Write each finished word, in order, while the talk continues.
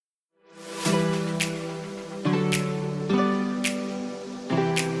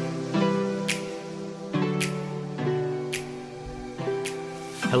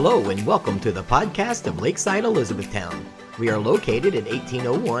Hello and welcome to the podcast of Lakeside Elizabethtown. We are located at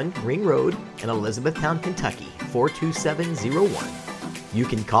 1801 Ring Road in Elizabethtown, Kentucky, 42701. You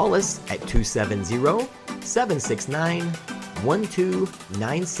can call us at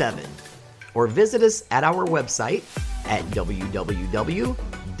 270-769-1297 or visit us at our website at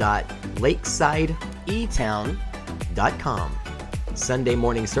www.lakesideetown.com. Sunday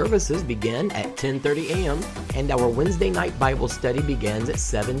morning services begin at 10:30 a.m. and our Wednesday night Bible study begins at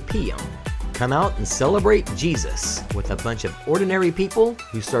 7 p.m. Come out and celebrate Jesus with a bunch of ordinary people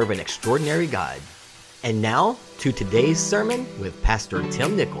who serve an extraordinary God. And now to today's sermon with Pastor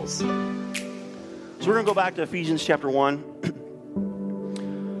Tim Nichols. So we're going to go back to Ephesians chapter 1.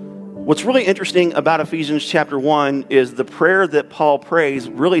 What's really interesting about Ephesians chapter 1 is the prayer that Paul prays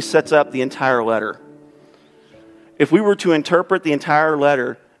really sets up the entire letter. If we were to interpret the entire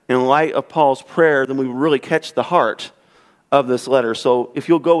letter in light of Paul's prayer, then we would really catch the heart of this letter. So if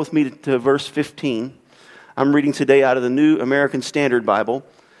you'll go with me to verse 15, I'm reading today out of the New American Standard Bible.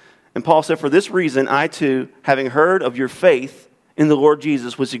 And Paul said, "For this reason, I too, having heard of your faith in the Lord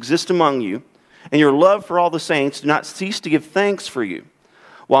Jesus, which exists among you, and your love for all the saints, do not cease to give thanks for you,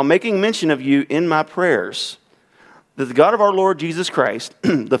 while making mention of you in my prayers, that the God of our Lord Jesus Christ,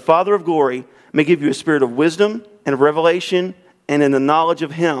 the Father of glory, may give you a spirit of wisdom and of revelation, and in the knowledge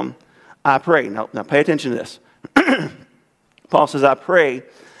of him, I pray." Now pay attention to this. Paul says, "I pray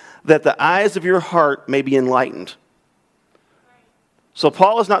that the eyes of your heart may be enlightened." So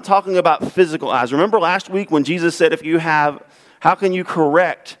Paul is not talking about physical eyes. Remember last week when Jesus said, how can you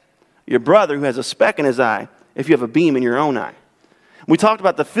correct your brother who has a speck in his eye if you have a beam in your own eye? We talked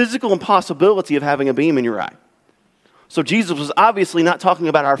about the physical impossibility of having a beam in your eye. So Jesus was obviously not talking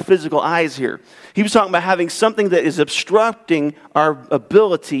about our physical eyes here. He was talking about having something that is obstructing our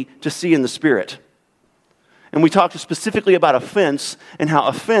ability to see in the Spirit. And we talked specifically about offense and how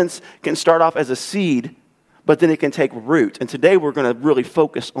offense can start off as a seed, but then it can take root. And today we're going to really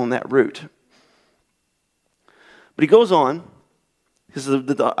focus on that root. But he goes on. He says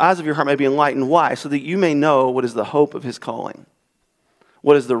that the eyes of your heart may be enlightened. Why? So that you may know what is the hope of his calling.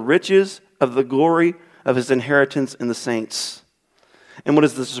 What is the riches of the glory of his inheritance in the saints, and what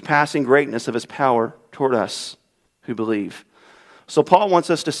is the surpassing greatness of his power toward us who believe. So Paul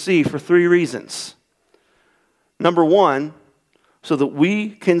wants us to see for three reasons. Number one, so that we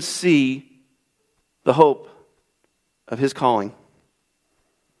can see the hope of his calling.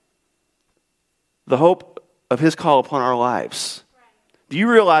 The hope of his call upon our lives. Do you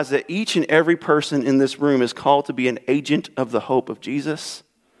realize that each and every person in this room is called to be an agent of the hope of Jesus?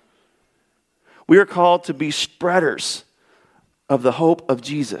 We are called to be spreaders of the hope of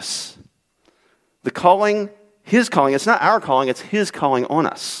Jesus. The calling, his calling, it's not our calling, it's his calling on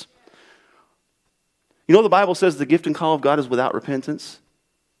us. You know the Bible says the gift and call of God is without repentance?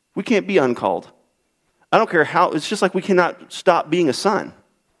 We can't be uncalled. I don't care how, it's just like we cannot stop being a son.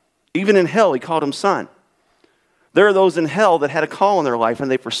 Even in hell, he called him son. There are those in hell that had a call in their life and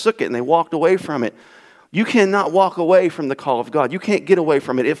they forsook it and they walked away from it. You cannot walk away from the call of God. You can't get away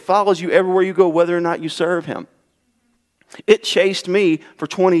from it. It follows you everywhere you go, whether or not you serve him. It chased me for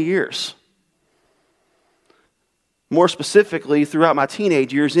 20 years. More specifically, throughout my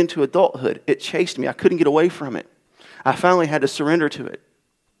teenage years into adulthood, it chased me. I couldn't get away from it. I finally had to surrender to it.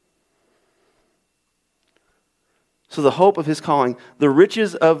 So the hope of his calling, the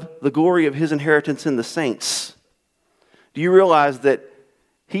riches of the glory of his inheritance in the saints. Do you realize that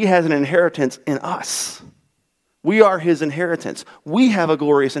he has an inheritance in us? We are his inheritance. We have a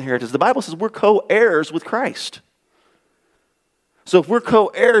glorious inheritance. The Bible says we're co-heirs with Christ. So if we're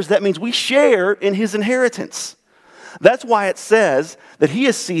co-heirs, that means we share in his inheritance. That's why it says that he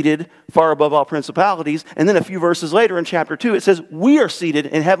is seated far above all principalities. And then a few verses later in chapter 2, it says we are seated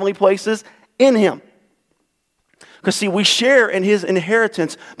in heavenly places in him. Because see, we share in his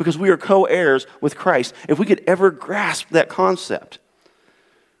inheritance because we are co-heirs with Christ. If we could ever grasp that concept,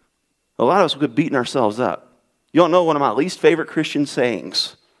 a lot of us would be beating ourselves up. You all know one of my least favorite Christian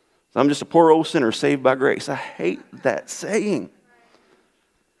sayings. I'm just a poor old sinner saved by grace. I hate that saying.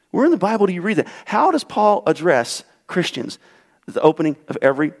 Where in the Bible do you read that? How does Paul address Christians at the opening of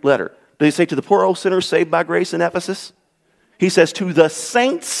every letter? Does he say to the poor old sinner saved by grace in Ephesus? He says to the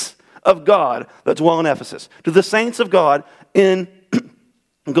saints of God that dwell in Ephesus. To the saints of God in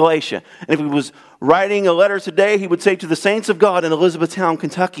Galatia. And if he was writing a letter today, he would say to the saints of God in Elizabethtown,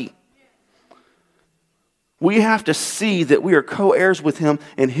 Kentucky. We have to see that we are co-heirs with him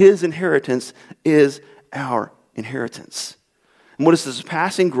and his inheritance is our inheritance. And what is the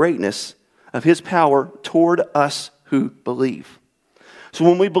surpassing greatness of his power toward us who believe? So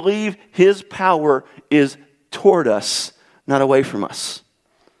when we believe, his power is toward us, not away from us.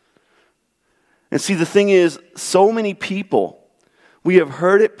 And see, the thing is, so many people, we have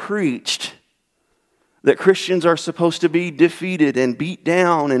heard it preached that Christians are supposed to be defeated and beat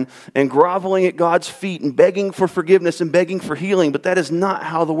down and groveling at God's feet and begging for forgiveness and begging for healing. But that is not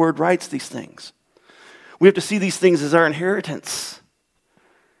how the Word writes these things. We have to see these things as our inheritance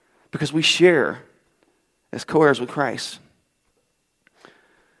because we share as co-heirs with Christ.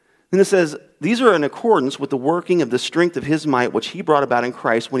 Then it says, these are in accordance with the working of the strength of his might, which he brought about in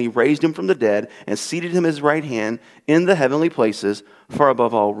Christ when he raised him from the dead and seated him at his right hand in the heavenly places, far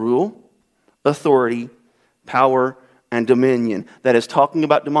above all rule, authority, power, and dominion. That is talking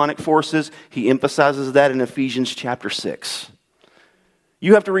about demonic forces. He emphasizes that in Ephesians chapter 6.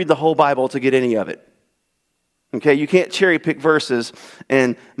 You have to read the whole Bible to get any of it. Okay, you can't cherry pick verses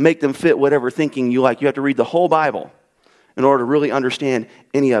and make them fit whatever thinking you like. You have to read the whole Bible in order to really understand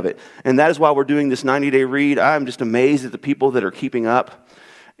any of it. And that is why we're doing this 90-day read. I'm just amazed at the people that are keeping up.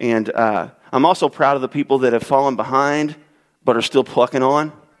 And I'm also proud of the people that have fallen behind but are still plucking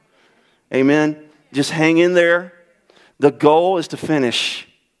on. Amen. Just hang in there. The goal is to finish,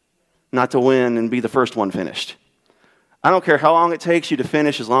 not to win and be the first one finished. I don't care how long it takes you to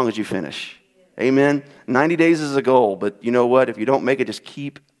finish as long as you finish. Amen. 90 days is a goal, but you know what? If you don't make it, just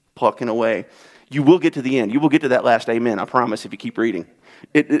keep plucking away. You will get to the end. You will get to that last amen, I promise, if you keep reading.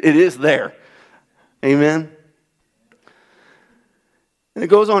 It is there. Amen. And it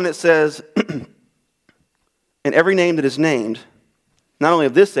goes on, it says, and every name that is named, not only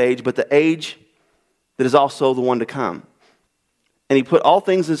of this age, but the age that is also the one to come. And he put all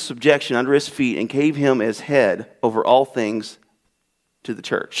things in subjection under his feet and gave him as head over all things to the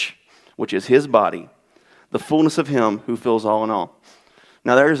church, which is his body, the fullness of him who fills all in all.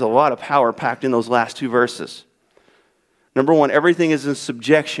 Now there's a lot of power packed in those last two verses. Number one, everything is in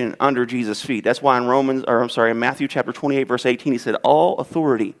subjection under Jesus' feet. That's why in Matthew chapter 28, verse 18, he said, all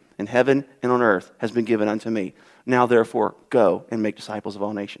authority in heaven and on earth has been given unto me. Now therefore, go and make disciples of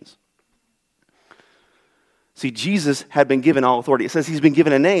all nations. See, Jesus had been given all authority. It says he's been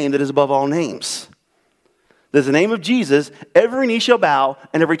given a name that is above all names. There's the name of Jesus, every knee shall bow,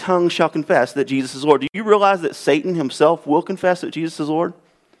 and every tongue shall confess that Jesus is Lord. Do you realize that Satan himself will confess that Jesus is Lord?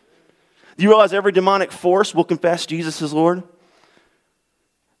 Do you realize every demonic force will confess Jesus is Lord?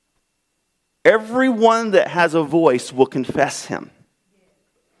 Everyone that has a voice will confess him.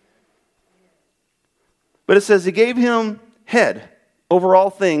 But it says he gave him head over all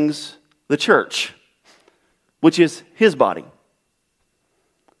things, the church, which is his body.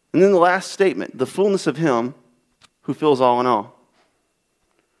 And then the last statement, the fullness of him who fills all in all.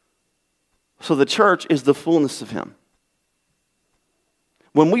 So the church is the fullness of him.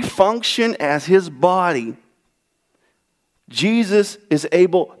 When we function as his body, Jesus is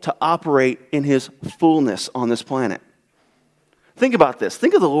able to operate in his fullness on this planet. Think about this.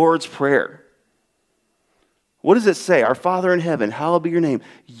 Think of the Lord's Prayer. What does it say? Our Father in heaven, hallowed be your name.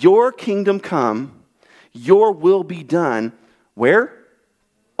 Your kingdom come, your will be done. Where?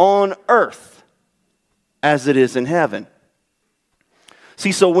 On earth as it is in heaven.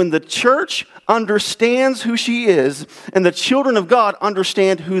 See, so when the church understands who she is, and the children of God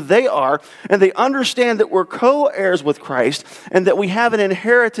understand who they are, and they understand that we're co-heirs with Christ, and that we have an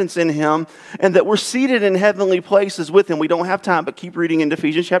inheritance in him, and that we're seated in heavenly places with him. We don't have time, but keep reading in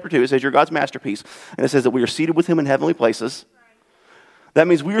Ephesians chapter 2. It says, you're God's masterpiece. And it says that we are seated with him in heavenly places. That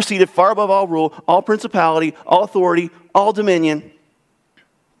means we are seated far above all rule, all principality, all authority, all dominion.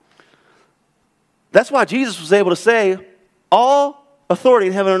 That's why Jesus was able to say, all authority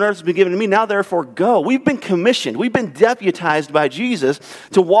in heaven and earth has been given to me. Now therefore go. We've been commissioned. We've been deputized by Jesus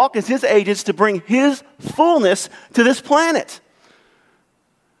to walk as his agents to bring his fullness to this planet.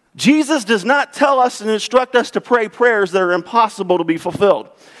 Jesus does not tell us and instruct us to pray prayers that are impossible to be fulfilled.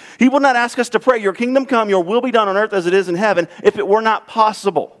 He will not ask us to pray, your kingdom come, your will be done on earth as it is in heaven, if it were not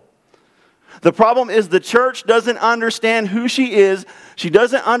possible. The problem is the church doesn't understand who she is. She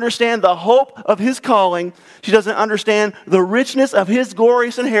doesn't understand the hope of his calling. She doesn't understand the richness of his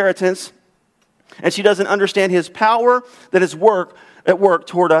glorious inheritance. And she doesn't understand his power that is at work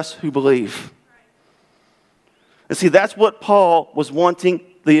toward us who believe. And see, that's what Paul was wanting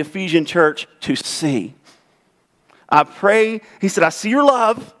the Ephesian church to see. I pray, he said, I see your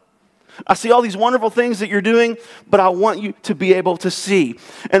love. I see all these wonderful things that you're doing, but I want you to be able to see.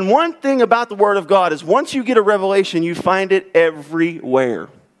 And one thing about the Word of God is once you get a revelation, you find it everywhere.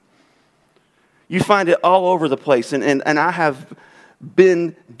 You find it all over the place. And I have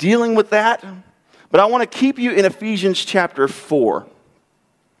been dealing with that, but I want to keep you in Ephesians chapter 4.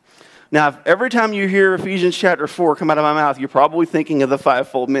 Now, every time you hear Ephesians chapter 4 come out of my mouth, you're probably thinking of the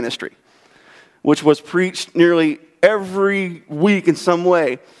fivefold ministry, which was preached nearly every week in some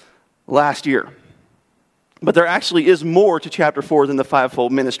way last year. But there actually is more to chapter 4 than the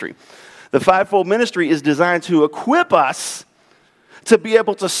fivefold ministry. The fivefold ministry is designed to equip us to be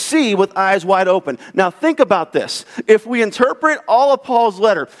able to see with eyes wide open. Now think about this. If we interpret all of Paul's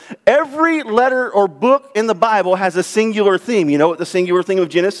letter, every letter or book in the Bible has a singular theme. You know what the singular theme of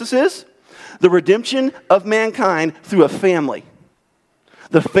Genesis is? The redemption of mankind through a family.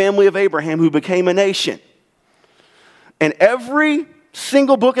 The family of Abraham who became a nation. And every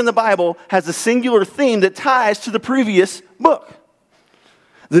single book in the Bible has a singular theme that ties to the previous book.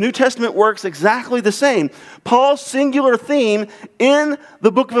 The New Testament works exactly the same. Paul's singular theme in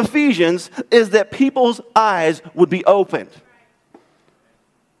the book of Ephesians is that people's eyes would be opened.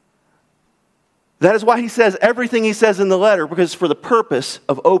 That is why he says everything he says in the letter, because it's for the purpose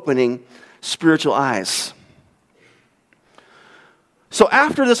of opening spiritual eyes. So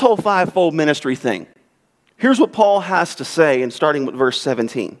after this whole fivefold ministry thing, here's what Paul has to say, and starting with verse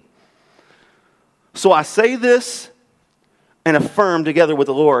 17. So I say this and affirm together with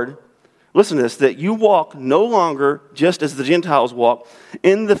the Lord, listen to this, that you walk no longer just as the Gentiles walk,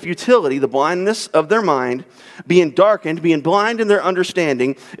 in the futility, the blindness of their mind, being darkened, being blind in their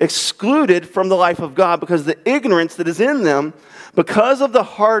understanding, excluded from the life of God because of the ignorance that is in them, because of the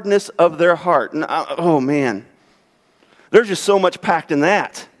hardness of their heart. And oh man, there's just so much packed in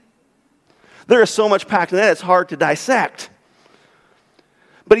that. There is so much packed in that, it's hard to dissect.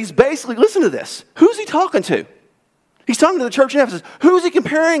 But he's basically, listen to this, who's he talking to? He's talking to the church in Ephesus. Who's he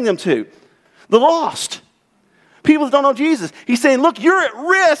comparing them to? The lost. People that don't know Jesus. He's saying, look, you're at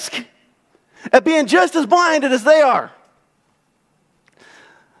risk of being just as blinded as they are.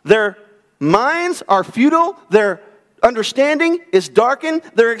 Their minds are futile. Their understanding is darkened.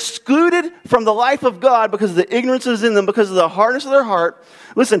 They're excluded from the life of God because of the ignorance that is in them, because of the hardness of their heart.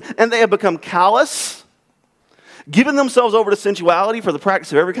 Listen, and they have become callous, giving themselves over to sensuality for the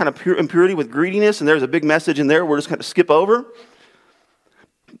practice of every kind of impurity with greediness, and there's a big message in there we're just going to skip over.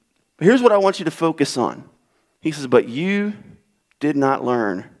 Here's what I want you to focus on. He says, but you did not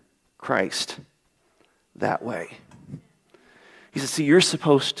learn Christ that way. He says, see, you're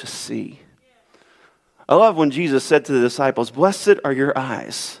supposed to see. I love when Jesus said to the disciples, blessed are your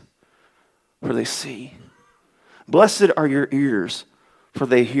eyes, for they see. Blessed are your ears, for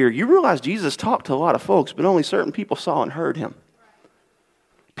they hear. You realize Jesus talked to a lot of folks, but only certain people saw and heard him.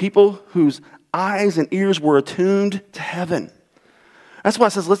 People whose eyes and ears were attuned to heaven. That's why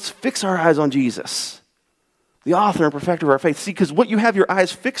it says, let's fix our eyes on Jesus, the author and perfecter of our faith. See, because what you have your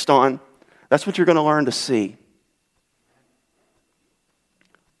eyes fixed on, that's what you're going to learn to see.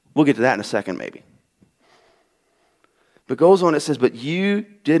 We'll get to that in a second, maybe. But goes on, it says, but you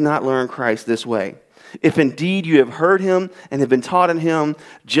did not learn Christ this way. If indeed you have heard him and have been taught in him,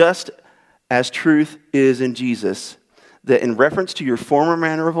 just as truth is in Jesus, that in reference to your former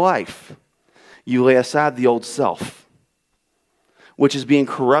manner of life, you lay aside the old self, which is being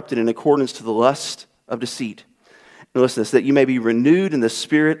corrupted in accordance to the lust of deceit. And listen to this, that you may be renewed in the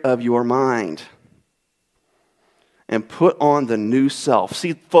spirit of your mind, and put on the new self.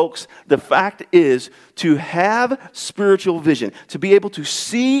 See, folks, the fact is, to have spiritual vision, to be able to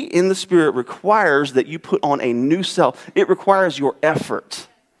see in the Spirit, requires that you put on a new self. It requires your effort.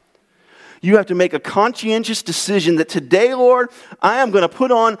 You have to make a conscientious decision that today, Lord, I am going to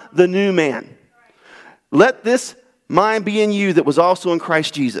put on the new man. Let this mind be in you that was also in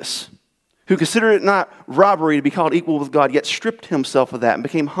Christ Jesus, who considered it not robbery to be called equal with God, yet stripped himself of that and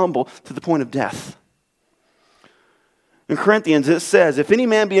became humble to the point of death. In Corinthians, it says, if any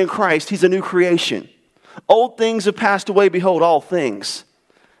man be in Christ, he's a new creation. Old things have passed away. Behold, all things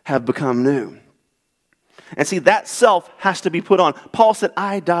have become new. And see, that self has to be put on. Paul said,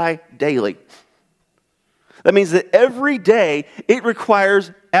 I die daily. That means that every day it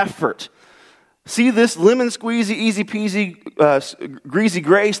requires effort. See this lemon squeezy, easy peasy, greasy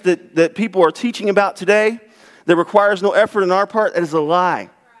grace that people are teaching about today that requires no effort on our part? That is a lie.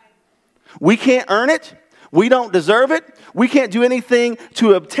 We can't earn it. We don't deserve it. We can't do anything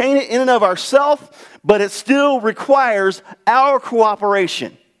to obtain it in and of ourselves, but it still requires our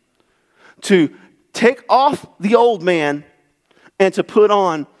cooperation to take off the old man and to put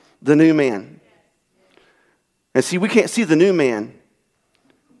on the new man. And see, we can't see the new man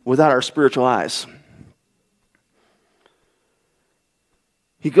without our spiritual eyes.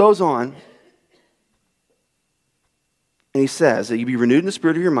 He goes on and he says that you be renewed in the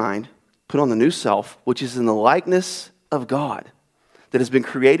spirit of your mind, put on the new self, which is in the likeness of God, that has been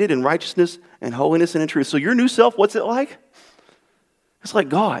created in righteousness and holiness and in truth. So your new self, what's it like? It's like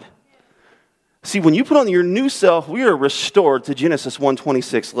God. See, when you put on your new self, we are restored to Genesis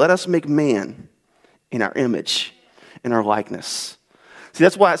 1:26. Let us make man in our image, in our likeness. See,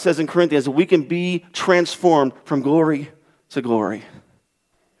 that's why it says in Corinthians that we can be transformed from glory to glory.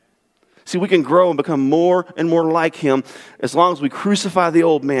 See, we can grow and become more and more like him as long as we crucify the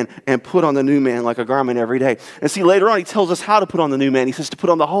old man and put on the new man like a garment every day. And see, later on, he tells us how to put on the new man. He says to put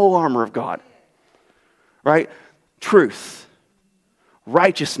on the whole armor of God, right? Truth,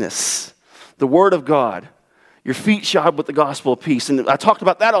 righteousness, the word of God, your feet shod with the gospel of peace. And I talked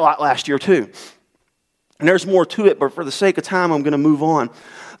about that a lot last year too. And there's more to it, but for the sake of time, I'm going to move on.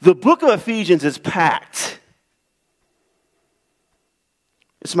 The book of Ephesians is packed.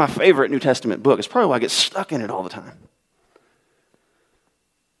 It's my favorite New Testament book. It's probably why I get stuck in it all the time.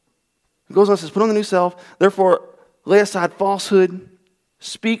 It goes on and says, put on the new self, therefore lay aside falsehood,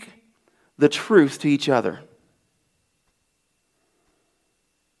 speak the truth to each other.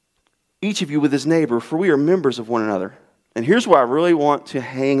 Each of you with his neighbor, for we are members of one another. And here's where I really want to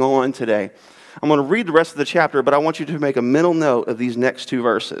hang on today. I'm going to read the rest of the chapter, but I want you to make a mental note of these next two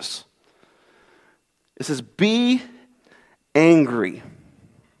verses. It says, be angry,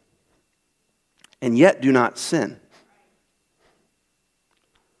 and yet do not sin.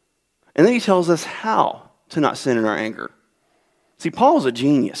 And then he tells us how to not sin in our anger. See, Paul's a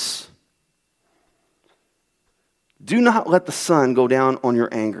genius. Do not let the sun go down on your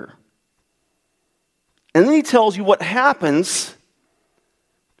anger. And then he tells you what happens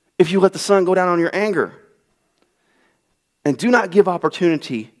if you let the sun go down on your anger. And do not give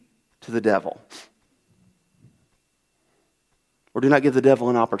opportunity to the devil. Or do not give the devil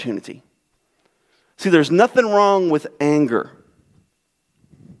an opportunity. See, there's nothing wrong with anger.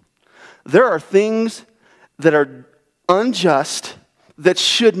 There are things that are unjust that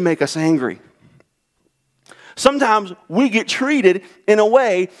should make us angry. Sometimes we get treated in a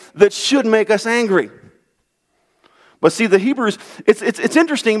way that should make us angry. But see, the Hebrews, it's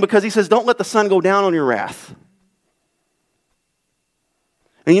interesting because he says, don't let the sun go down on your wrath.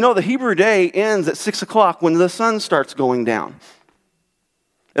 And you know, the Hebrew day ends at 6 o'clock when the sun starts going down.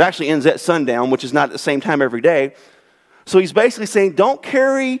 It actually ends at sundown, which is not at the same time every day. So he's basically saying, don't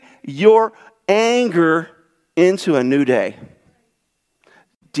carry your anger into a new day.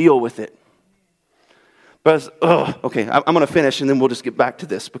 Deal with it. But, okay, I'm going to finish and then we'll just get back to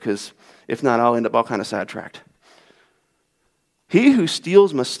this because if not, I'll end up all kind of sidetracked. He who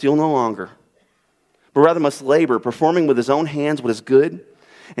steals must steal no longer, but rather must labor, performing with his own hands what is good,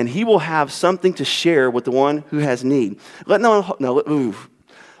 and he will have something to share with the one who has need. Let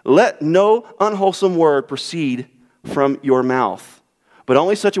no unwholesome word proceed from your mouth, but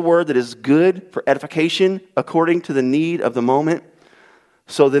only such a word that is good for edification according to the need of the moment,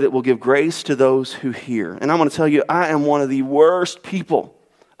 so that it will give grace to those who hear. And I'm going to tell you, I am one of the worst people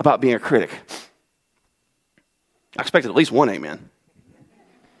about being a critic. I expected at least one amen.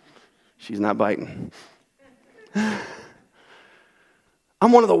 She's not biting. I'm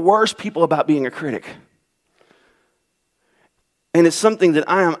one of the worst people about being a critic. And it's something that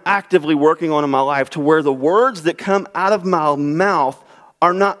I am actively working on in my life to where the words that come out of my mouth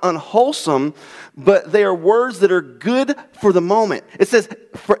are not unwholesome, but they are words that are good for the moment. It says,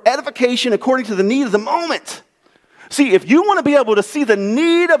 for edification according to the need of the moment. See, if you want to be able to see the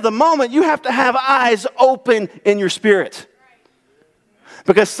need of the moment, you have to have eyes open in your spirit.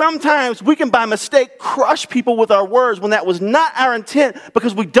 Because sometimes we can, by mistake, crush people with our words when that was not our intent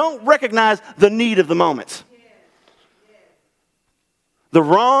because we don't recognize the need of the moment. The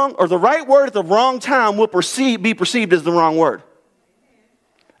wrong or the right word at the wrong time will be perceived as the wrong word.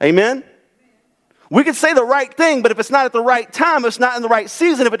 Amen? We can say the right thing, but if it's not at the right time, if it's not in the right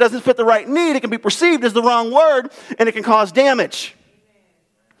season, if it doesn't fit the right need, it can be perceived as the wrong word, and it can cause damage.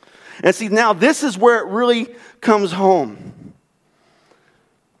 And see, now this is where it really comes home.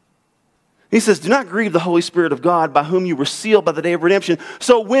 He says, do not grieve the Holy Spirit of God, by whom you were sealed by the day of redemption.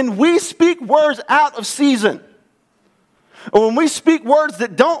 So when we speak words out of season, or when we speak words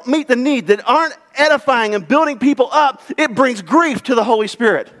that don't meet the need, that aren't edifying and building people up, it brings grief to the Holy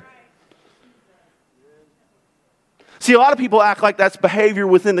Spirit. See, a lot of people act like that's behavior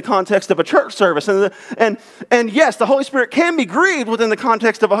within the context of a church service. And yes, the Holy Spirit can be grieved within the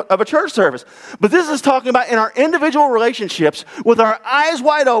context of a church service. But this is talking about in our individual relationships, with our eyes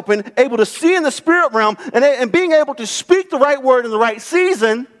wide open, able to see in the spirit realm, and being able to speak the right word in the right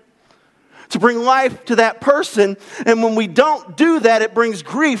season to bring life to that person. And when we don't do that, it brings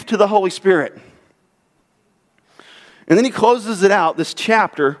grief to the Holy Spirit. And then he closes it out, this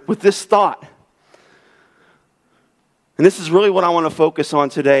chapter, with this thought. And this is really what I want to focus on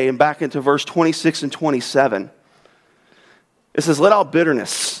today, and back into verse 26 and 27. It says, let all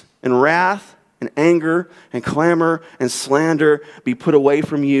bitterness and wrath and anger and clamor and slander be put away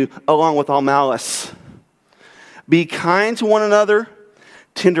from you, along with all malice. Be kind to one another,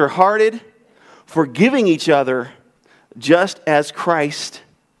 tender-hearted, forgiving each other, just as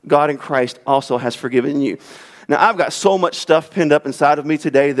God in Christ also has forgiven you. Now, I've got so much stuff pinned up inside of me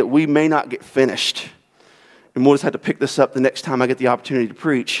today that we may not get finished. And we'll just have to pick this up the next time I get the opportunity to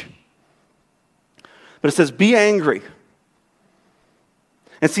preach. But it says, be angry.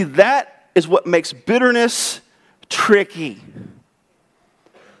 And see, that is what makes bitterness tricky.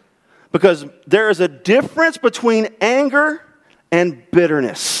 Because there is a difference between anger and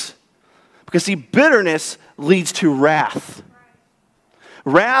bitterness. Because see, bitterness leads to wrath.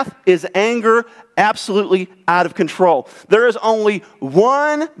 Wrath is anger absolutely out of control. There is only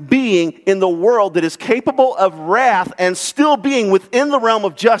one being in the world that is capable of wrath and still being within the realm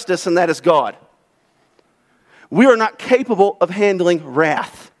of justice, and that is God. We are not capable of handling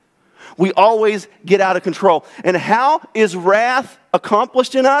wrath. We always get out of control. And how is wrath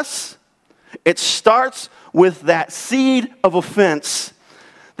accomplished in us? It starts with that seed of offense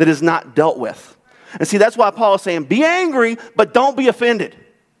that is not dealt with. And see, that's why Paul is saying, be angry, but don't be offended.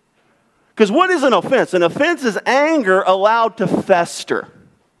 Because what is an offense? An offense is anger allowed to fester.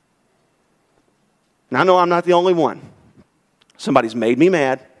 Now, I know I'm not the only one. Somebody's made me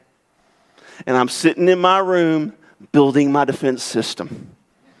mad, and I'm sitting in my room building my defense system.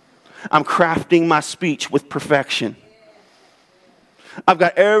 I'm crafting my speech with perfection. I've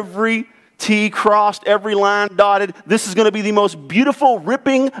got every T crossed, every line dotted. This is going to be the most beautiful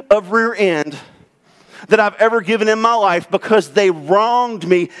ripping of rear end that I've ever given in my life because they wronged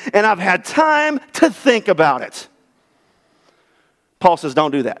me and I've had time to think about it. Paul says,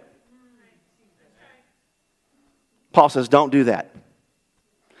 don't do that. Paul says, don't do that.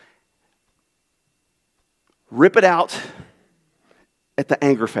 Rip it out at the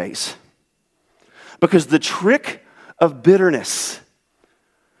anger phase. Because the trick of bitterness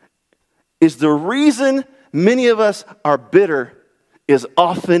is the reason many of us are bitter is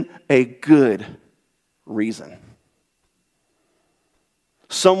often a good reason.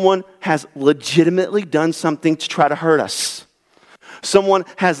 Someone has legitimately done something to try to hurt us. Someone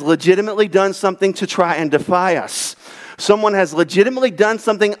has legitimately done something to try and defy us. Someone has legitimately done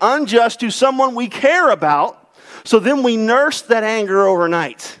something unjust to someone we care about, so then we nurse that anger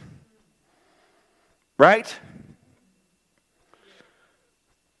overnight. Right?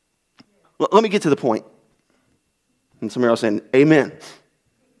 Let me get to the point. And somebody else saying, amen.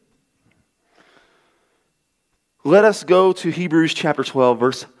 Let us go to Hebrews chapter 12,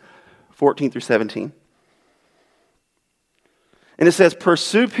 verse 14 through 17. And it says,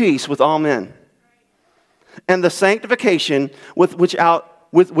 pursue peace with all men, and the sanctification without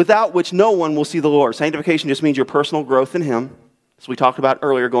which no one will see the Lord. Sanctification just means your personal growth in Him, as we talked about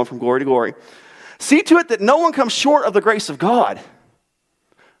earlier, going from glory to glory. See to it that no one comes short of the grace of God.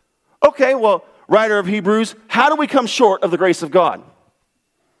 Okay, well, writer of Hebrews, how do we come short of the grace of God?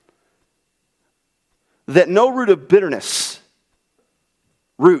 That no root of bitterness,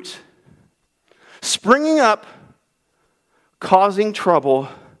 springing up, causing trouble,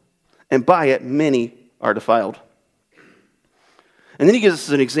 and by it many are defiled. And then he gives us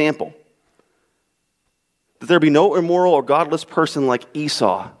an example. That there be no immoral or godless person like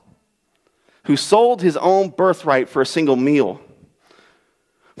Esau, who sold his own birthright for a single meal.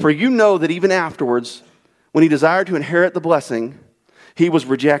 For you know that even afterwards, when he desired to inherit the blessing, he was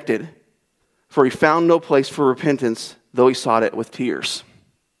rejected, for he found no place for repentance, though he sought it with tears.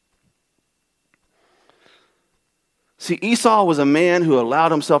 See, Esau was a man who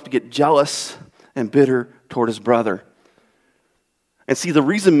allowed himself to get jealous and bitter toward his brother. And see, the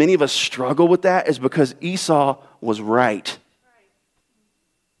reason many of us struggle with that is because Esau was right.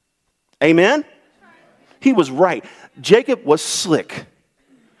 Amen? He was right. Jacob was slick.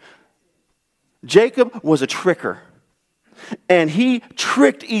 Jacob was a tricker. And he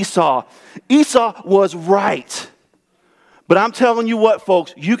tricked Esau. Esau was right. But I'm telling you what,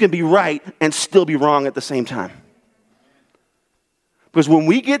 folks, you can be right and still be wrong at the same time. Because when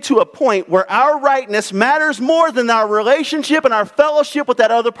we get to a point where our rightness matters more than our relationship and our fellowship with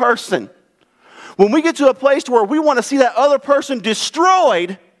that other person, when we get to a place where we want to see that other person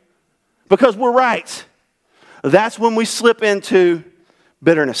destroyed because we're right, that's when we slip into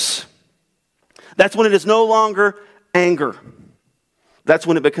bitterness. That's when it is no longer anger. That's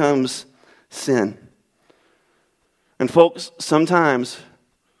when it becomes sin. And folks, sometimes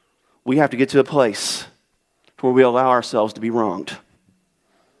we have to get to a place where we allow ourselves to be wronged.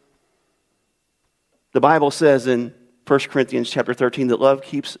 The Bible says in 1 Corinthians chapter 13 that love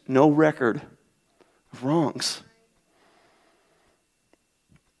keeps no record of wrongs.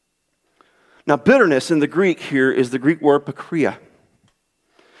 Now, bitterness in the Greek here is the Greek word pakria.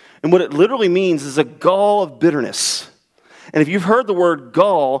 And what it literally means is a gall of bitterness. And if you've heard the word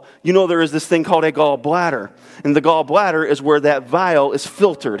gall, you know there is this thing called a gallbladder. And the gallbladder is where that bile is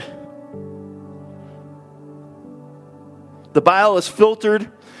filtered. The bile is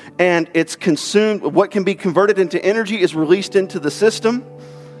filtered and it's consumed. What can be converted into energy is released into the system.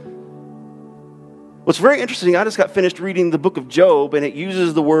 What's very interesting, I just got finished reading the book of Job, and it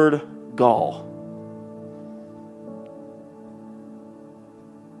uses the word gall.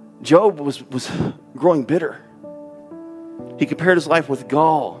 Job was growing bitter. He compared his life with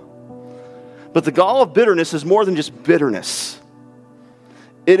gall. But the gall of bitterness is more than just bitterness.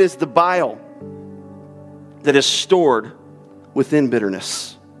 It is the bile that is stored within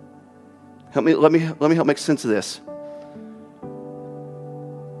bitterness. Let me help make sense of this.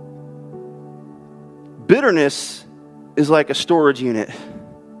 Bitterness is like a storage unit,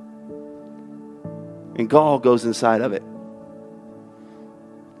 and gall goes inside of it.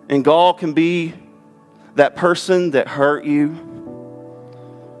 And gall can be that person that hurt you.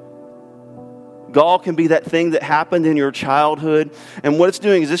 Gall can be that thing that happened in your childhood, and what it's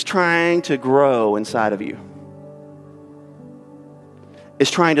doing is it's trying to grow inside of you.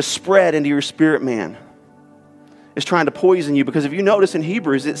 It's trying to spread into your spirit man. It's trying to poison you, because if you notice in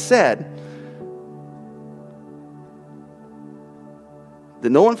Hebrews, it said that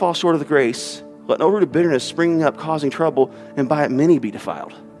no one falls short of the grace, let no root of bitterness springing up, causing trouble, and by it many be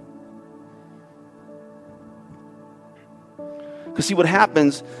defiled. Because see, what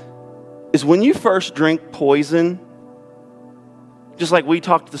happens is when you first drink poison, just like we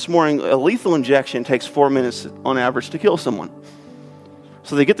talked this morning, a lethal injection takes 4 minutes on average to kill someone.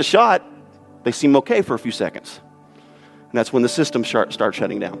 So they get the shot, they seem okay for a few seconds. And that's when the system starts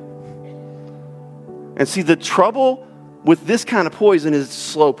shutting down. And see, the trouble with this kind of poison is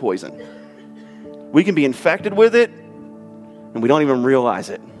slow poison. We can be infected with it, and we don't even realize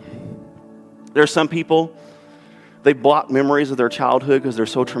it. There are some people, they block memories of their childhood because they're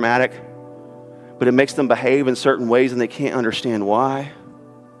so traumatic, but it makes them behave in certain ways and they can't understand why.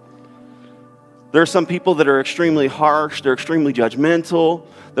 There are some people that are extremely harsh, they're extremely judgmental,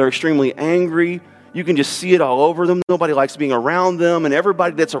 they're extremely angry. You can just see it all over them. Nobody likes being around them, and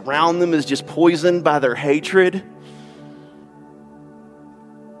everybody that's around them is just poisoned by their hatred.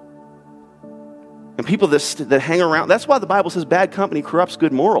 And people that hang around, that's why the Bible says bad company corrupts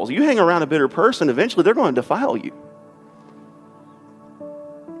good morals. You hang around a bitter person, eventually they're going to defile you.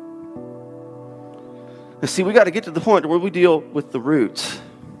 And see, we got to get to the point where we deal with the roots.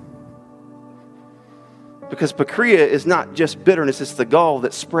 Because pakria is not just bitterness, it's the gall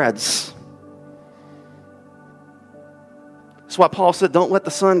that spreads. That's why Paul said, don't let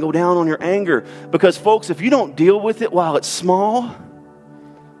the sun go down on your anger. Because folks, if you don't deal with it while it's small,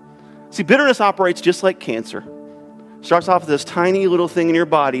 see, bitterness operates just like cancer. It starts off with this tiny little thing in your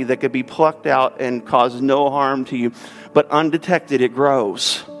body that could be plucked out and cause no harm to you. But undetected, it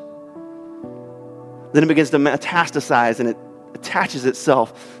grows. Then it begins to metastasize and it attaches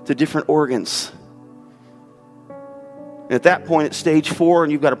itself to different organs. And at that point, it's stage 4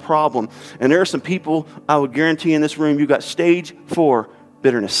 and you've got a problem. And there are some people, I would guarantee in this room, you've got stage 4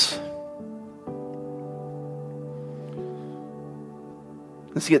 bitterness.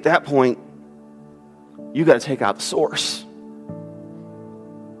 And see, at that point, you got to take out the source.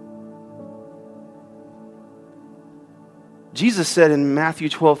 Jesus said in Matthew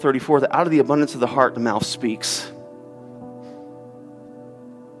 12:34 that out of the abundance of the heart, the mouth speaks.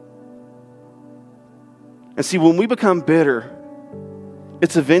 And see, when we become bitter,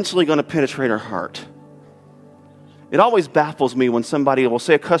 it's eventually going to penetrate our heart. It always baffles me when somebody will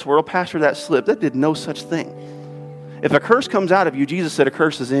say a cuss word, oh, Pastor, that slipped. That did no such thing. If a curse comes out of you, Jesus said a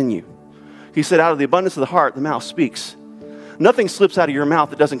curse is in you. He said out of the abundance of the heart, the mouth speaks. Nothing slips out of your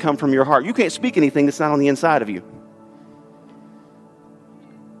mouth that doesn't come from your heart. You can't speak anything that's not on the inside of you.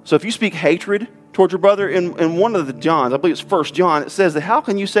 So if you speak hatred towards your brother, in one of the Johns, I believe it's 1 John, it says that how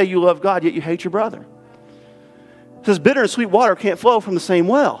can you say you love God yet you hate your brother? It says bitter and sweet water can't flow from the same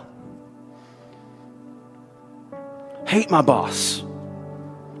well. Hate my boss.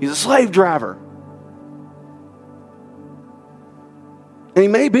 He's a slave driver. And he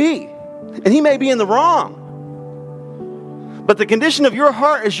may be. And he may be in the wrong. But the condition of your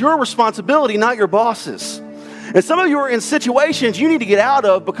heart is your responsibility, not your boss's. And some of you are in situations you need to get out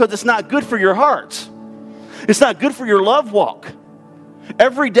of because it's not good for your heart. It's not good for your love walk.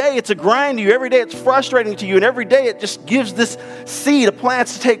 Every day it's a grind to you. Every day it's frustrating to you. And every day it just gives this seed, a plant,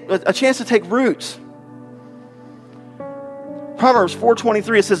 to take a chance to take roots. Proverbs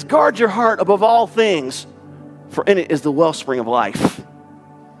 4:23, it says, guard your heart above all things, for in it is the wellspring of life.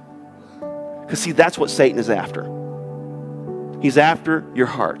 Because see, that's what Satan is after. He's after your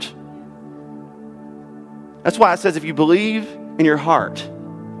heart. That's why it says if you believe in your heart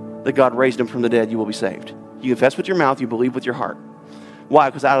that God raised him from the dead, you will be saved. You confess with your mouth, you believe with your heart. Why?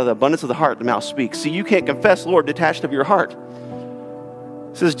 Because out of the abundance of the heart, the mouth speaks. See, you can't confess Lord detached of your heart.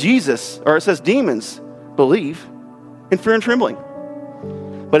 It says demons believe in fear and trembling,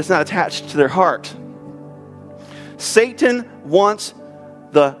 but it's not attached to their heart. Satan wants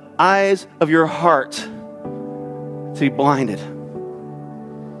the eyes of your heart to be blinded.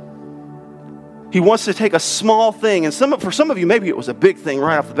 He wants to take a small thing, and for some of you, maybe it was a big thing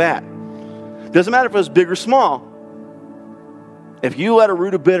right off the bat. Doesn't matter if it was big or small. If you let a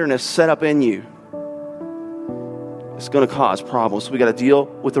root of bitterness set up in you, it's going to cause problems. So we got to deal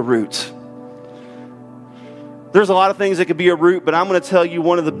with the roots. There's a lot of things that could be a root, but I'm going to tell you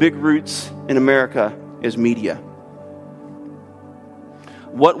one of the big roots in America is media.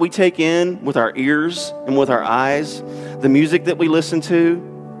 What we take in with our ears and with our eyes, the music that we listen to.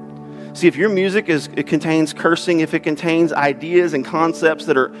 See, if your music it contains cursing, if it contains ideas and concepts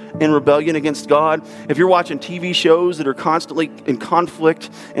that are in rebellion against God, if you're watching TV shows that are constantly in conflict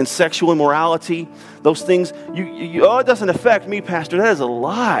and sexual immorality, those things, it doesn't affect me, Pastor. That is a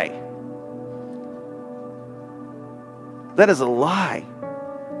lie. That is a lie.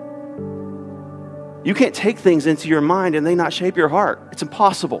 You can't take things into your mind and they not shape your heart. It's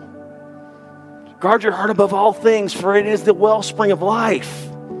impossible. Guard your heart above all things, for it is the wellspring of life.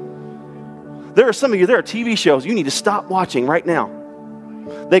 There are some of you, there are TV shows you need to stop watching right now.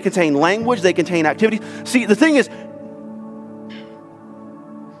 They contain language, they contain activity. See, the thing is,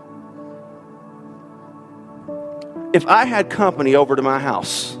 if I had company over to my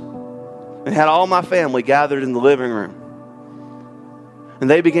house and had all my family gathered in the living room, and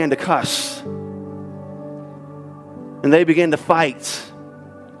they began to cuss, and they began to fight,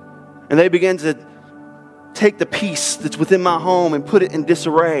 and they began to take the peace that's within my home and put it in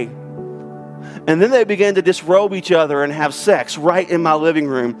disarray, and then they began to disrobe each other and have sex right in my living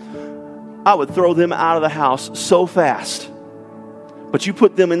room, I would throw them out of the house so fast. But you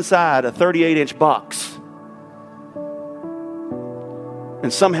put them inside a 38-inch box,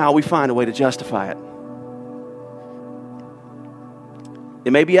 and somehow we find a way to justify it.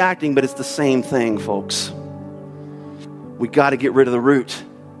 It may be acting, but it's the same thing, folks. We got to get rid of the root.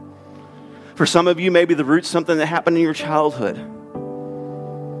 For some of you, maybe the root's something that happened in your childhood.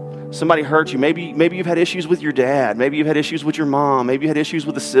 Somebody hurt you. Maybe you've had issues with your dad. Maybe you've had issues with your mom. Maybe you had issues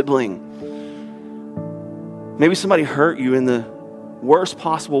with a sibling. Maybe somebody hurt you in the worst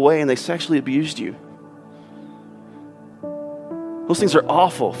possible way and they sexually abused you. Those things are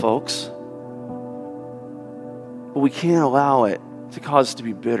awful, folks. But we can't allow it to cause us to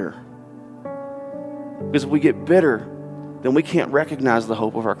be bitter. Because if we get bitter, then we can't recognize the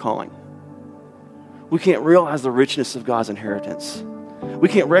hope of our calling. We can't realize the richness of God's inheritance. We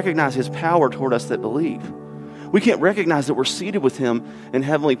can't recognize his power toward us that believe. We can't recognize that we're seated with him in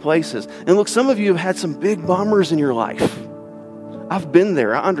heavenly places. And look, some of you have had some big bummers in your life. I've been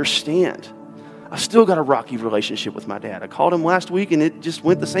there. I understand. I've still got a rocky relationship with my dad. I called him last week and it just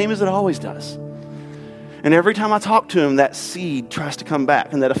went the same as it always does. And every time I talk to him, that seed tries to come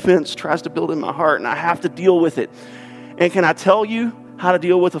back and that offense tries to build in my heart and I have to deal with it. And can I tell you how to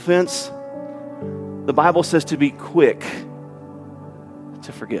deal with offense? The Bible says to be quick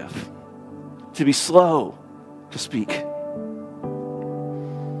to forgive, to be slow to speak.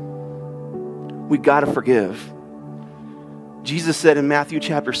 We got to forgive. Jesus said in Matthew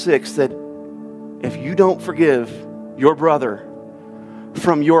chapter 6 that if you don't forgive your brother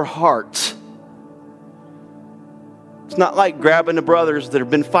from your heart, it's not like grabbing the brothers that have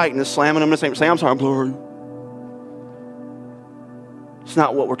been fighting and slamming them and saying, I'm sorry, I'm sorry. It's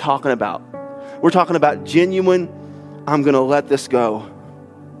not what we're talking about. We're talking about genuine, I'm going to let this go.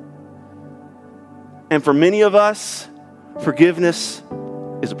 And for many of us, forgiveness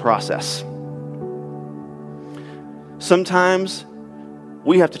is a process. Sometimes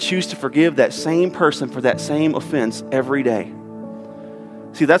we have to choose to forgive that same person for that same offense every day.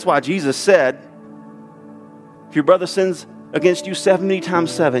 See, that's why Jesus said, if your brother sins against you 70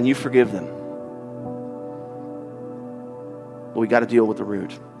 times 7, you forgive them. But we got to deal with the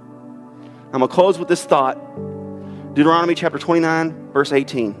root. I'm going to close with this thought. Deuteronomy chapter 29, verse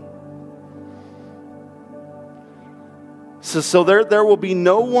 18. So there will be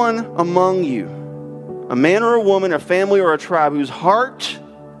no one among you, a man or a woman, a family or a tribe, whose heart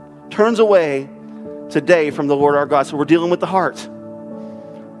turns away today from the Lord our God. So we're dealing with the heart.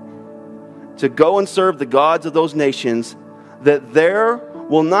 To go and serve the gods of those nations, that there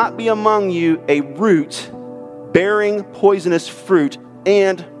will not be among you a root bearing poisonous fruit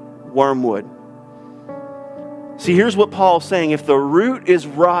and wormwood. See, here's what Paul's saying. If the root is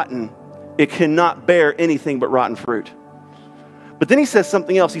rotten, It cannot bear anything but rotten fruit. But then he says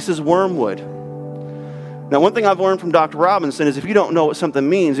something else. He says wormwood. Now, one thing I've learned from Dr. Robinson is if you don't know what something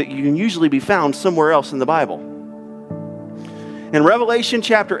means, it can usually be found somewhere else in the Bible. In Revelation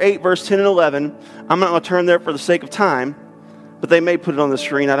chapter 8, verse 10 and 11, I'm not going to turn there for the sake of time, but they may put it on the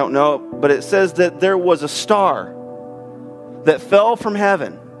screen, I don't know. But it says that there was a star that fell from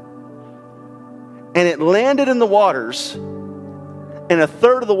heaven, and it landed in the waters, and a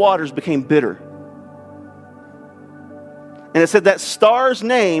third of the waters became bitter. And it said that star's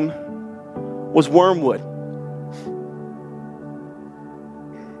name was wormwood.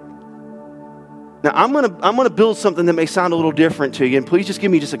 Now, I'm gonna build something that may sound a little different to you, and please just give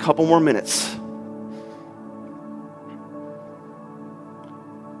me just a couple more minutes.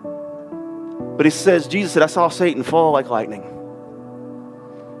 But he says, Jesus said, I saw Satan fall like lightning.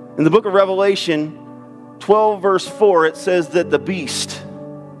 In the book of Revelation 12, verse 4, it says that the beast,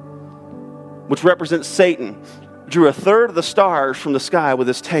 which represents Satan, drew a third of the stars from the sky with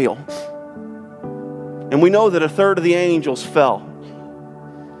his tail. And we know that a third of the angels fell.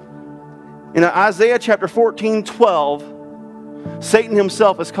 In Isaiah chapter 14, 12, Satan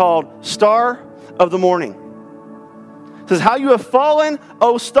himself is called Star of the Morning. It says, how you have fallen,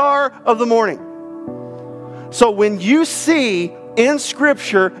 O Star of the Morning. So when you see in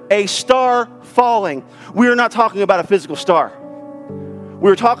Scripture a star falling, we are not talking about a physical star.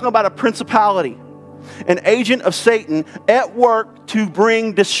 We're talking about a principality, an agent of Satan at work to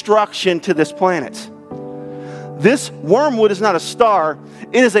bring destruction to this planet. This wormwood is not a star.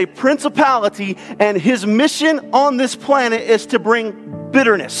 It is a principality, and his mission on this planet is to bring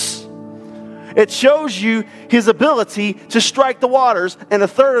bitterness. It shows you his ability to strike the waters, and a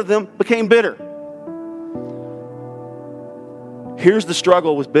third of them became bitter. Here's the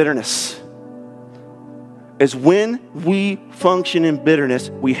struggle with bitterness. Is when we function in bitterness,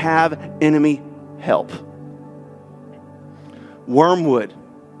 we have enemy help. Wormwood.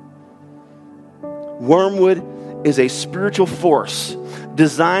 Wormwood is a spiritual force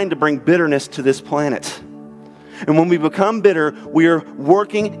designed to bring bitterness to this planet. And when we become bitter, we are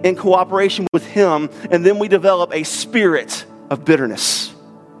working in cooperation with him, and then we develop a spirit of bitterness.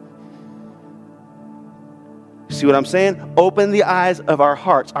 See what I'm saying? Open the eyes of our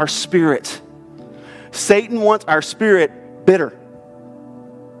hearts, our spirit. Satan wants our spirit bitter.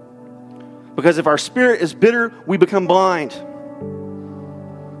 Because if our spirit is bitter, we become blind.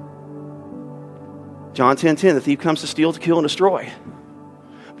 John 10:10, the thief comes to steal, to kill, and destroy.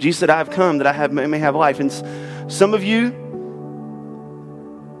 Jesus said, I have come that I may have life. And some of you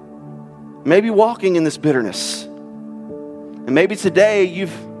may be walking in this bitterness. And maybe today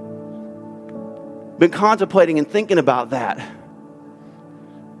you've been contemplating and thinking about that.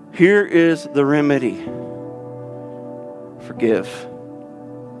 Here is the remedy. Forgive.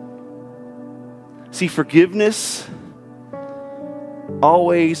 See, forgiveness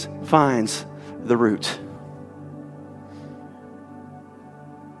always finds the root.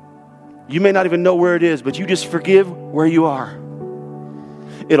 You may not even know where it is, but you just forgive where you are.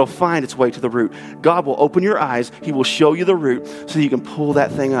 It'll find its way to the root. God will open your eyes. He will show you the root so you can pull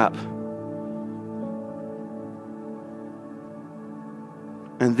that thing up.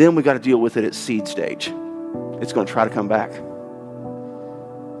 And then we got to deal with it at seed stage. It's going to try to come back.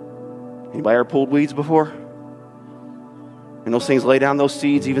 Anybody ever pulled weeds before? And those things lay down those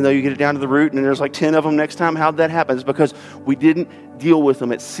seeds, even though you get it down to the root, and there's like 10 of them next time. How'd that happen? It's because we didn't deal with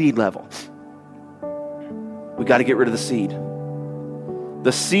them at seed level. We got to get rid of the seed.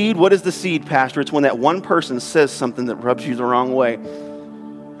 The seed, what is the seed, Pastor? It's when that one person says something that rubs you the wrong way.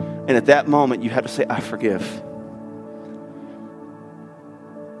 And at that moment, you have to say, I forgive.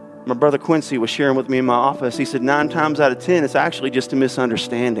 My brother Quincy was sharing with me in my office. He said 9 times out of 10, it's actually just a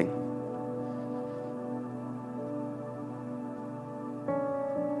misunderstanding.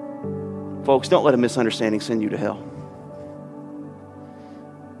 Folks, don't let a misunderstanding send you to hell.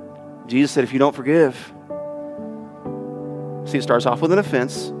 Jesus said if you don't forgive, see, it starts off with an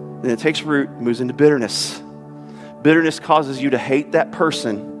offense, then it takes root, moves into bitterness. Bitterness causes you to hate that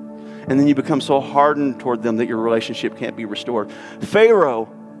person, and then you become so hardened toward them that your relationship can't be restored. Pharaoh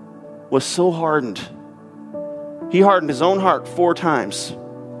was so hardened. He hardened his own heart 4 times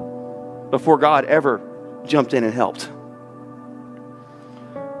before God ever jumped in and helped.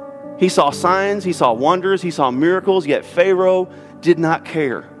 He saw signs, he saw wonders, he saw miracles, yet Pharaoh did not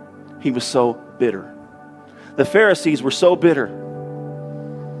care. He was so bitter. The Pharisees were so bitter.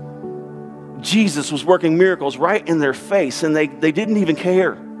 Jesus was working miracles right in their face, and they didn't even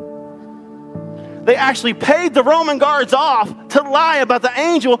care. They actually paid the Roman guards off to lie about the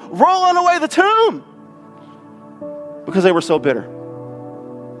angel rolling away the tomb because they were so bitter.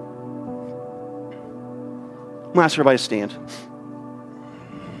 I'm going to ask everybody to stand.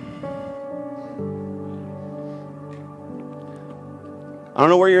 I don't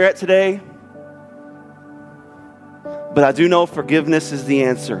know where you're at today, but I do know forgiveness is the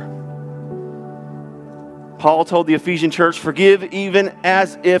answer. Paul told the Ephesian church, forgive even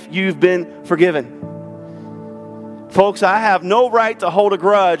as if you've been forgiven. Folks, I have no right to hold a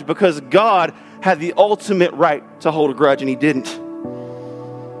grudge because God had the ultimate right to hold a grudge and He didn't.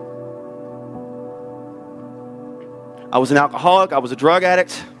 I was an alcoholic. I was a drug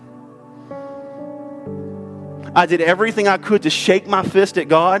addict. I did everything I could to shake my fist at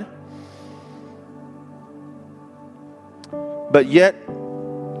God. But yet,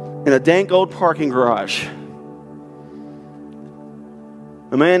 in a dank old parking garage,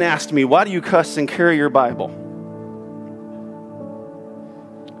 a man asked me, why do you cuss and carry your Bible?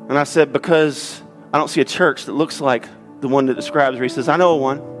 And I said, because I don't see a church that looks like the one that describes her. He says, I know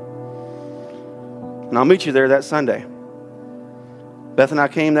one. And I'll meet you there that Sunday. Beth and I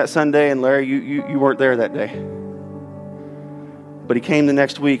came that Sunday, and Larry, you weren't there that day. But he came the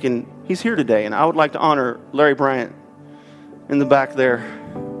next week, and he's here today. And I would like to honor Larry Bryant in the back there.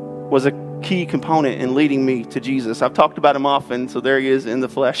 Was a key component in leading me to Jesus. I've talked about him often, so there he is in the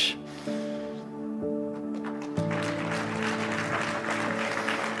flesh.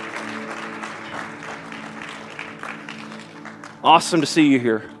 Awesome to see you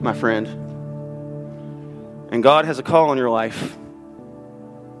here, my friend. And God has a call on your life.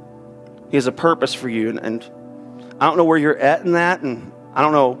 He has a purpose for you. And I don't know where you're at in that, and I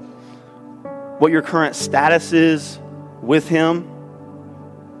don't know what your current status is with Him.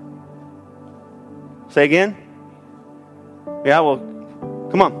 Say again? Yeah, well,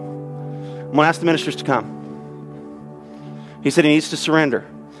 come on. I'm going to ask the ministers to come. He said he needs to surrender.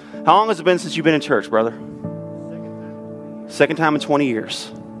 How long has it been since you've been in church, brother? Second time in 20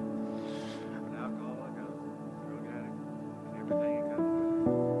 years.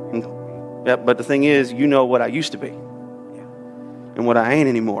 Yeah, but the thing is, you know what I used to be and what I ain't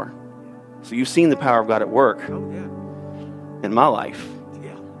anymore. So you've seen the power of God at work in my life.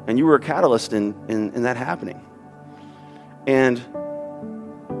 And you were a catalyst in that happening. And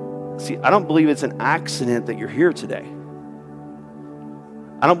see, I don't believe it's an accident that you're here today.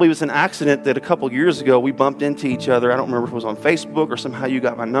 I don't believe it's an accident that a couple years ago we bumped into each other. I don't remember if it was on Facebook or somehow you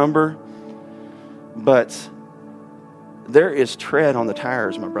got my number. But there is tread on the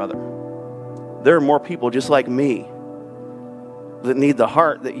tires, my brother. There are more people just like me that need the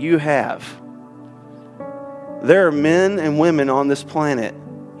heart that you have. There are men and women on this planet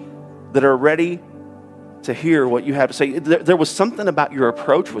that are ready to hear what you have to say. There was something about your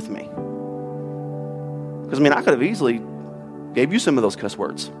approach with me. Because, I could have easily gave you some of those cuss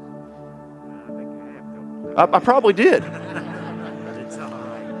words. I probably did.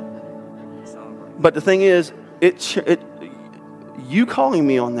 But the thing is, you calling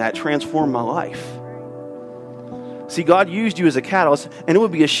me on that transformed my life. See, God used you as a catalyst, and it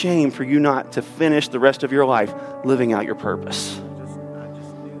would be a shame for you not to finish the rest of your life living out your purpose.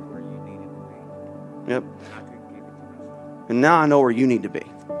 Yep. And now I know where you need to be.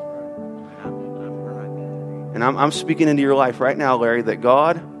 And I'm speaking into your life right now, Larry, that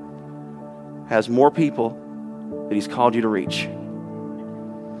God has more people that He's called you to reach.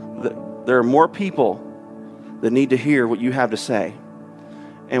 There are more people that need to hear what you have to say.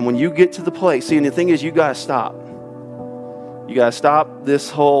 And when you get to the place, see, and the thing is, you got to stop. You got to stop this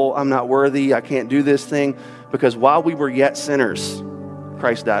whole, I'm not worthy, I can't do this thing. Because while we were yet sinners,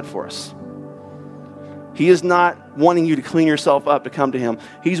 Christ died for us. He is not wanting you to clean yourself up to come to Him.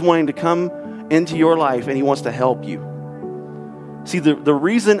 He's wanting to come into your life, and He wants to help you. See, the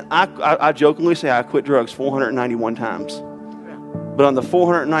reason I jokingly say I quit drugs 491 times. But on the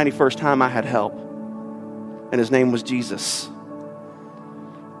 491st time, I had help. And His name was Jesus.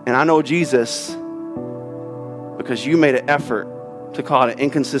 And I know Jesus because you made an effort to call it an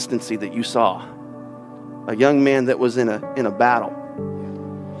inconsistency that you saw. A young man that was in a battle.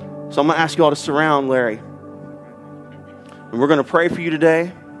 So I'm going to ask you all to surround Larry. And we're going to pray for you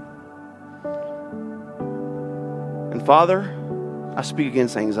today. And Father, I speak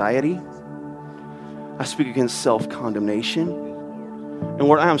against anxiety. I speak against self-condemnation. And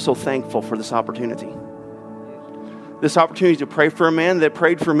Lord, I am so thankful for this opportunity. This opportunity to pray for a man that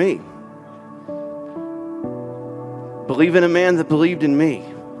prayed for me. Believe in a man that believed in me.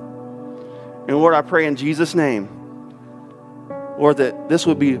 And Lord, I pray in Jesus' name, Lord, that this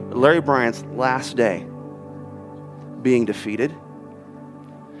would be Larry Bryant's last day being defeated.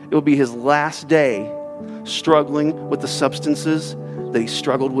 It will be his last day struggling with the substances that he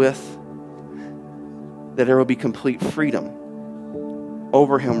struggled with. That there will be complete freedom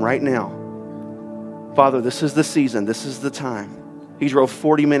over him right now. Father, this is the season. This is the time. He drove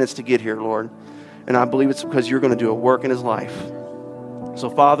 40 minutes to get here, Lord. And I believe it's because you're going to do a work in his life. So,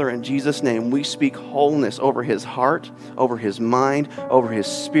 Father, in Jesus' name, we speak wholeness over his heart, over his mind, over his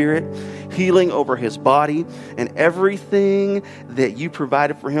spirit, healing over his body, and everything that you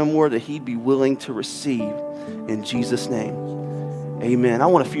provided for him, Lord, that he'd be willing to receive. In Jesus' name, amen. I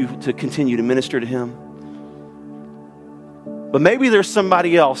want you to continue to minister to him. But maybe there's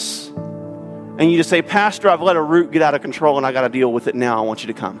somebody else, and you just say, Pastor, I've let a root get out of control, and I got to deal with it now. I want you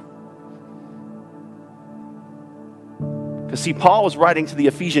to come. Because see, Paul was writing to the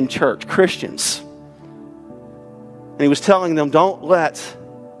Ephesian church, Christians. And he was telling them, don't let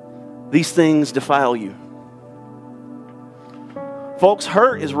these things defile you. Folks,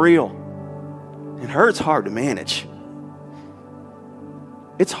 hurt is real. And hurt's hard to manage.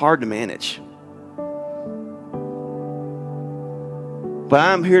 It's hard to manage. But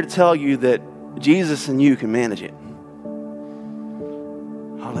I'm here to tell you that Jesus and you can manage it.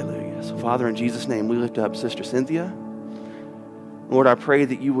 Hallelujah. So Father, in Jesus' name, we lift up Sister Cynthia. Lord, I pray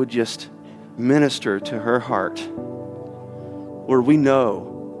that you would just minister to her heart. Lord, we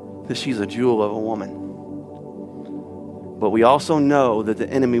know that she's a jewel of a woman. But we also know that the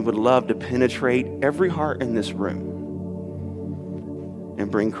enemy would love to penetrate every heart in this room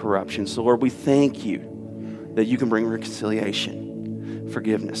and bring corruption. So, Lord, we thank you that you can bring reconciliation,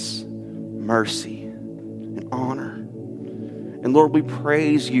 forgiveness, mercy, and honor. And, Lord, we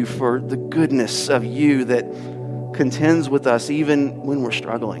praise you for the goodness of you that contends with us even when we're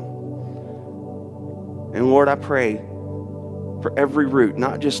struggling. And Lord, I pray for every root,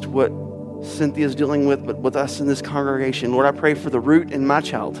 not just what Cynthia's dealing with, but with us in this congregation. Lord, I pray for the root in my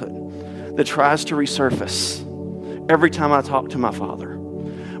childhood that tries to resurface every time I talk to my father.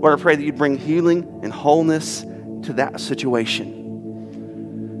 Lord, I pray that you'd bring healing and wholeness to that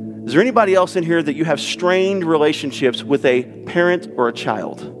situation. Is there anybody else in here that you have strained relationships with a parent or a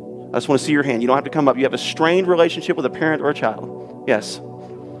child? I just want to see your hand. You don't have to come up. You have a strained relationship with a parent or a child. Yes.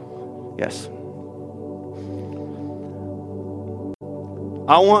 Yes.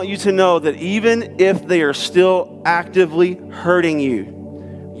 I want you to know that even if they are still actively hurting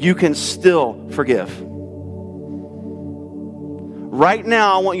you, you can still forgive. Right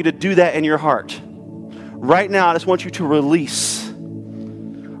now, I want you to do that in your heart. Right now, I just want you to release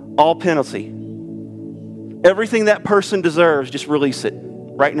all penalty. Everything that person deserves, just release it.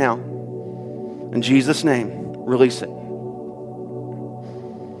 Right now, in Jesus' name, release it.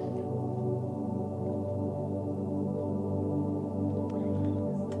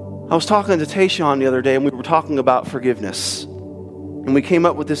 I was talking to Tayshawn the other day, and we were talking about forgiveness. And we came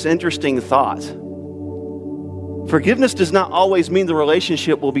up with this interesting thought. Forgiveness does not always mean the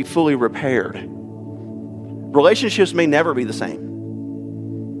relationship will be fully repaired. Relationships may never be the same.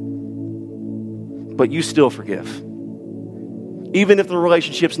 But you still forgive. Even if the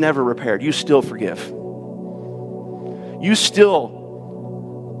relationship's never repaired, you still forgive. You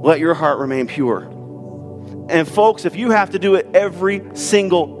still let your heart remain pure. And folks, if you have to do it every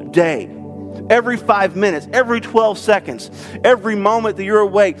single day, every 5 minutes, every 12 seconds, every moment that you're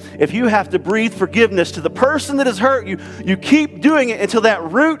awake, if you have to breathe forgiveness to the person that has hurt you, you keep doing it until that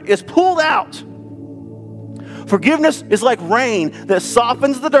root is pulled out. Forgiveness is like rain that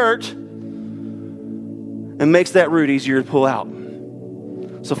softens the dirt and makes that root easier to pull out.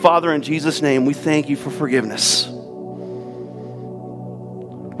 So, Father, in Jesus' name, we thank you for forgiveness.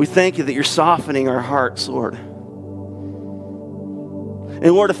 We thank you that you're softening our hearts, Lord.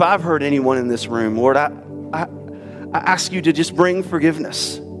 And Lord, if I've hurt anyone in this room, Lord, I ask you to just bring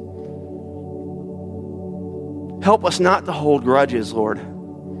forgiveness. Help us not to hold grudges, Lord.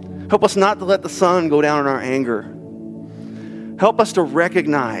 Help us not to let the sun go down in our anger. Help us to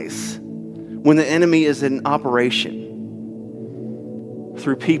recognize when the enemy is in operation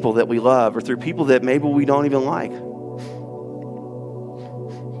through people that we love or through people that maybe we don't even like.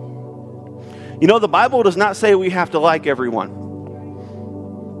 You know, the Bible does not say we have to like everyone.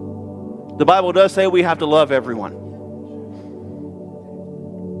 The Bible does say we have to love everyone.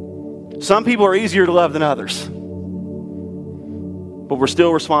 Some people are easier to love than others. But we're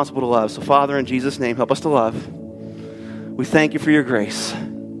still responsible to love. So, Father, in Jesus' name, help us to love. We thank you for your grace.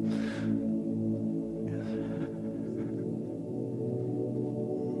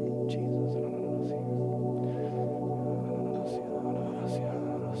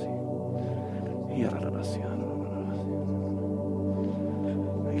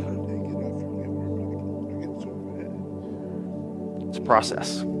 It's a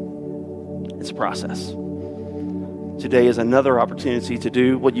process. It's a process. Today is another opportunity to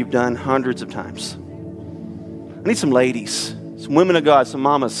do what you've done hundreds of times. I need some ladies, some women of God, some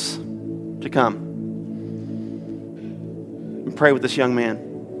mamas to come. pray with this young man.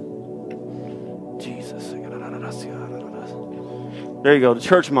 Jesus. There you go, the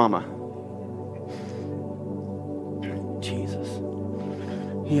church mama. Jesus.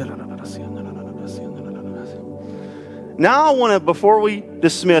 Now I want to, before we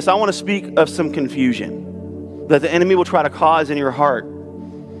dismiss, I want to speak of some confusion that the enemy will try to cause in your heart.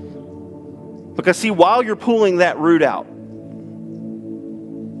 Because see, while you're pulling that root out,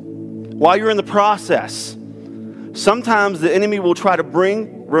 while you're in the process, sometimes the enemy will try to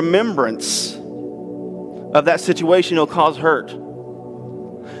bring remembrance of that situation. It'll cause hurt.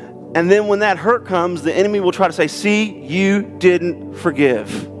 And then when that hurt comes, the enemy will try to say, see, you didn't forgive.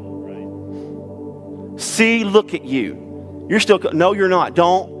 See, look at you. You're still, no, you're not.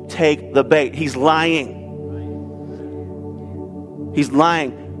 Don't take the bait. He's lying. He's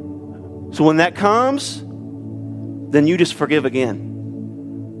lying. So when that comes, then you just forgive again.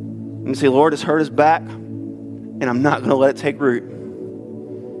 And say, Lord, this hurt is back, and I'm not going to let it take root.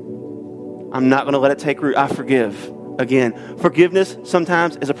 I'm not going to let it take root. I forgive. Again, forgiveness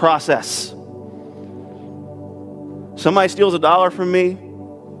sometimes is a process. Somebody steals $1 from me,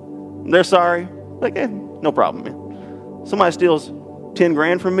 they're sorry. Like, no problem, man. Somebody steals 10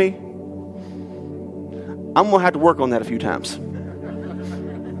 grand from me, I'm going to have to work on that a few times.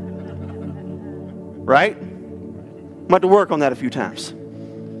 Right? I'm going to have to work on that a few times.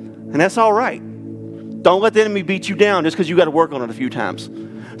 And that's all right. Don't let the enemy beat you down just because you got to work on it a few times.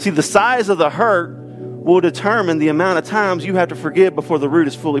 See, the size of the hurt will determine the amount of times you have to forgive before the root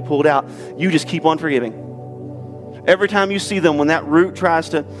is fully pulled out. You just keep on forgiving. Every time you see them, when that root tries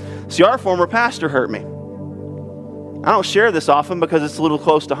to... See, our former pastor hurt me. I don't share this often because it's a little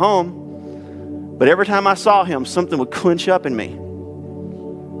close to home. But every time I saw him, something would clench up in me.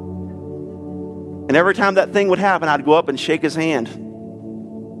 And every time that thing would happen, I'd go up and shake his hand.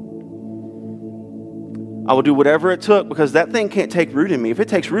 I would do whatever it took because that thing can't take root in me. If it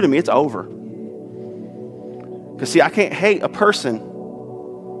takes root in me, it's over. Because see, I can't hate a person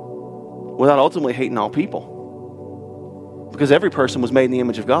without ultimately hating all people. Because every person was made in the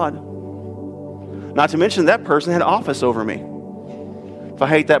image of God. Not to mention that person had office over me. If I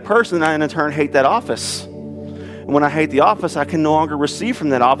hate that person, I in turn hate that office. And when I hate the office, I can no longer receive from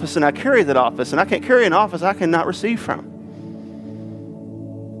that office, and I carry that office. And I can't carry an office I cannot receive from.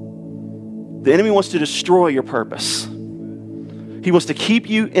 The enemy wants to destroy your purpose. He wants to keep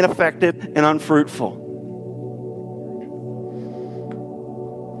you ineffective and unfruitful.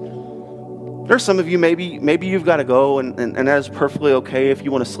 There's some of you, maybe you've got to go, and that is perfectly okay if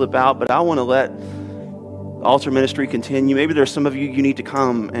you want to slip out, but I want to let altar ministry continue. Maybe there's some of you, you need to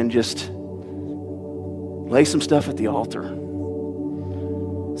come and just lay some stuff at the altar.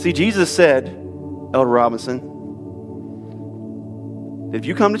 See, Jesus said, Elder Robinson, if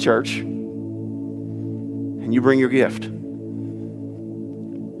you come to church and you bring your gift, and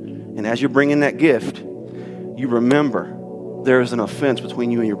as you're bringing that gift, you remember there is an offense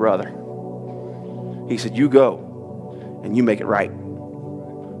between you and your brother. He said, you go and you make it right.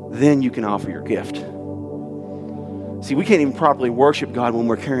 Then you can offer your gift. See, we can't even properly worship God when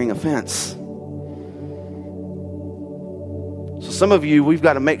we're carrying offense. So some of you, we've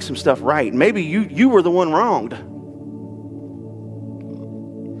got to make some stuff right. Maybe you were the one wronged.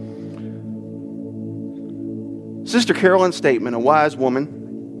 Sister Carolyn Stateman, a wise woman,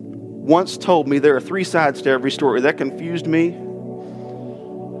 once told me there are 3 sides to every story. That confused me.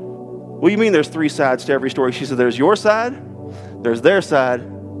 What do you mean there's 3 sides to every story? She said, there's your side, there's their side,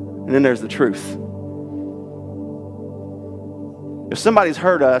 and then there's the truth. If somebody's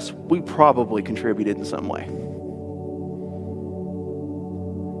hurt us, we probably contributed in some way.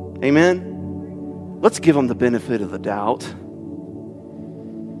 Amen? Let's give them the benefit of the doubt.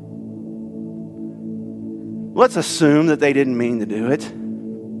 Let's assume that they didn't mean to do it.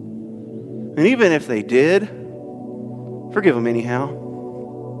 And even if they did, forgive them anyhow.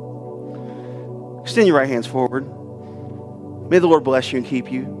 Extend your right hands forward. May the Lord bless you and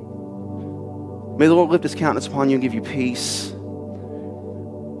keep you. May the Lord lift his countenance upon you and give you peace.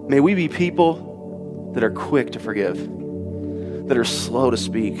 May we be people that are quick to forgive, that are slow to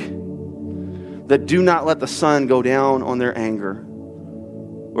speak, that do not let the sun go down on their anger.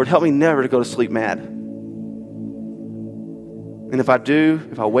 Lord, help me never to go to sleep mad. And if I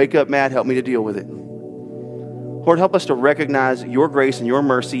wake up mad, help me to deal with it. Lord, help us to recognize your grace and your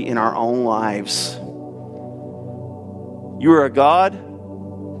mercy in our own lives. You are a God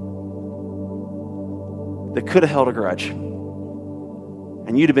that could have held a grudge.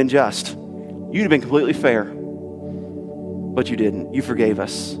 And you'd have been just. You'd have been completely fair. But you didn't. You forgave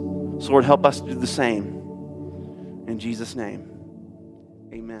us. So Lord, help us to do the same. In Jesus' name,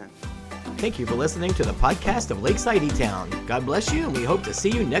 amen. Thank you for listening to the podcast of Lakeside E-Town. God bless you, and we hope to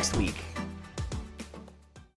see you next week.